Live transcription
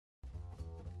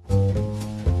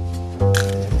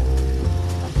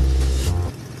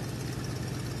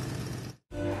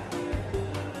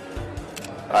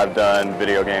I've done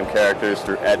video game characters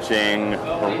through etching.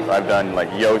 I've done like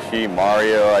Yoshi,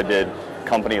 Mario. I did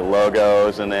company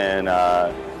logos, and then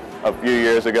a few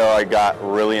years ago I got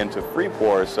really into free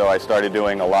pours, so I started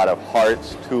doing a lot of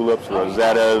hearts, tulips,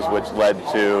 rosettas, which led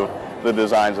to the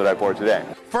designs that I pour today.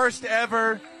 First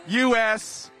ever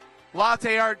U.S.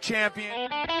 Latte Art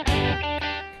Champion.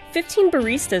 15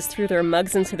 baristas threw their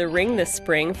mugs into the ring this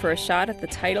spring for a shot at the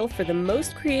title for the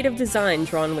most creative design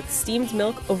drawn with steamed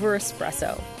milk over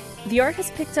espresso. The art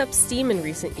has picked up steam in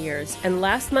recent years, and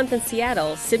last month in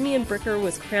Seattle, Simeon Bricker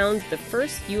was crowned the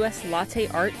first U.S. Latte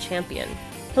Art Champion.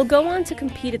 He'll go on to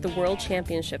compete at the World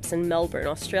Championships in Melbourne,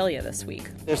 Australia this week.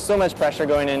 There's so much pressure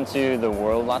going into the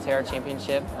World Latte Art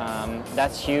Championship.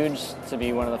 That's huge to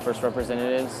be one of the first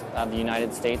representatives of the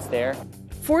United States there.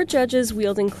 4 judges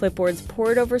wielding clipboards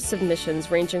poured over submissions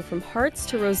ranging from hearts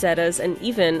to rosettas and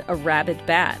even a rabid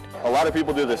bat. A lot of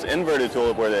people do this inverted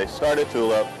tulip where they start a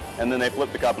tulip and then they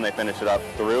flip the cup and they finish it up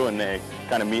through and they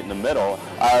kind of meet in the middle.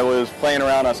 I was playing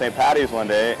around on St. Patty's one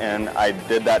day and I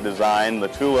did that design, the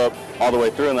tulip, all the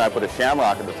way through, and then I put a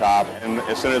shamrock at the top. And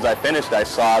as soon as I finished, I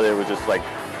saw there was just like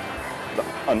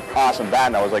an awesome bat,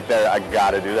 and I was like, there, I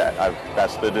gotta do that.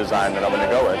 That's the design that I'm gonna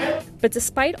go with. But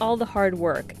despite all the hard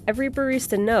work, every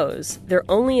barista knows they're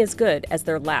only as good as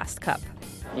their last cup.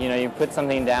 You know, you put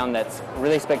something down that's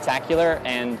really spectacular,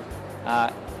 and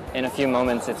in a few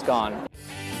moments it's gone.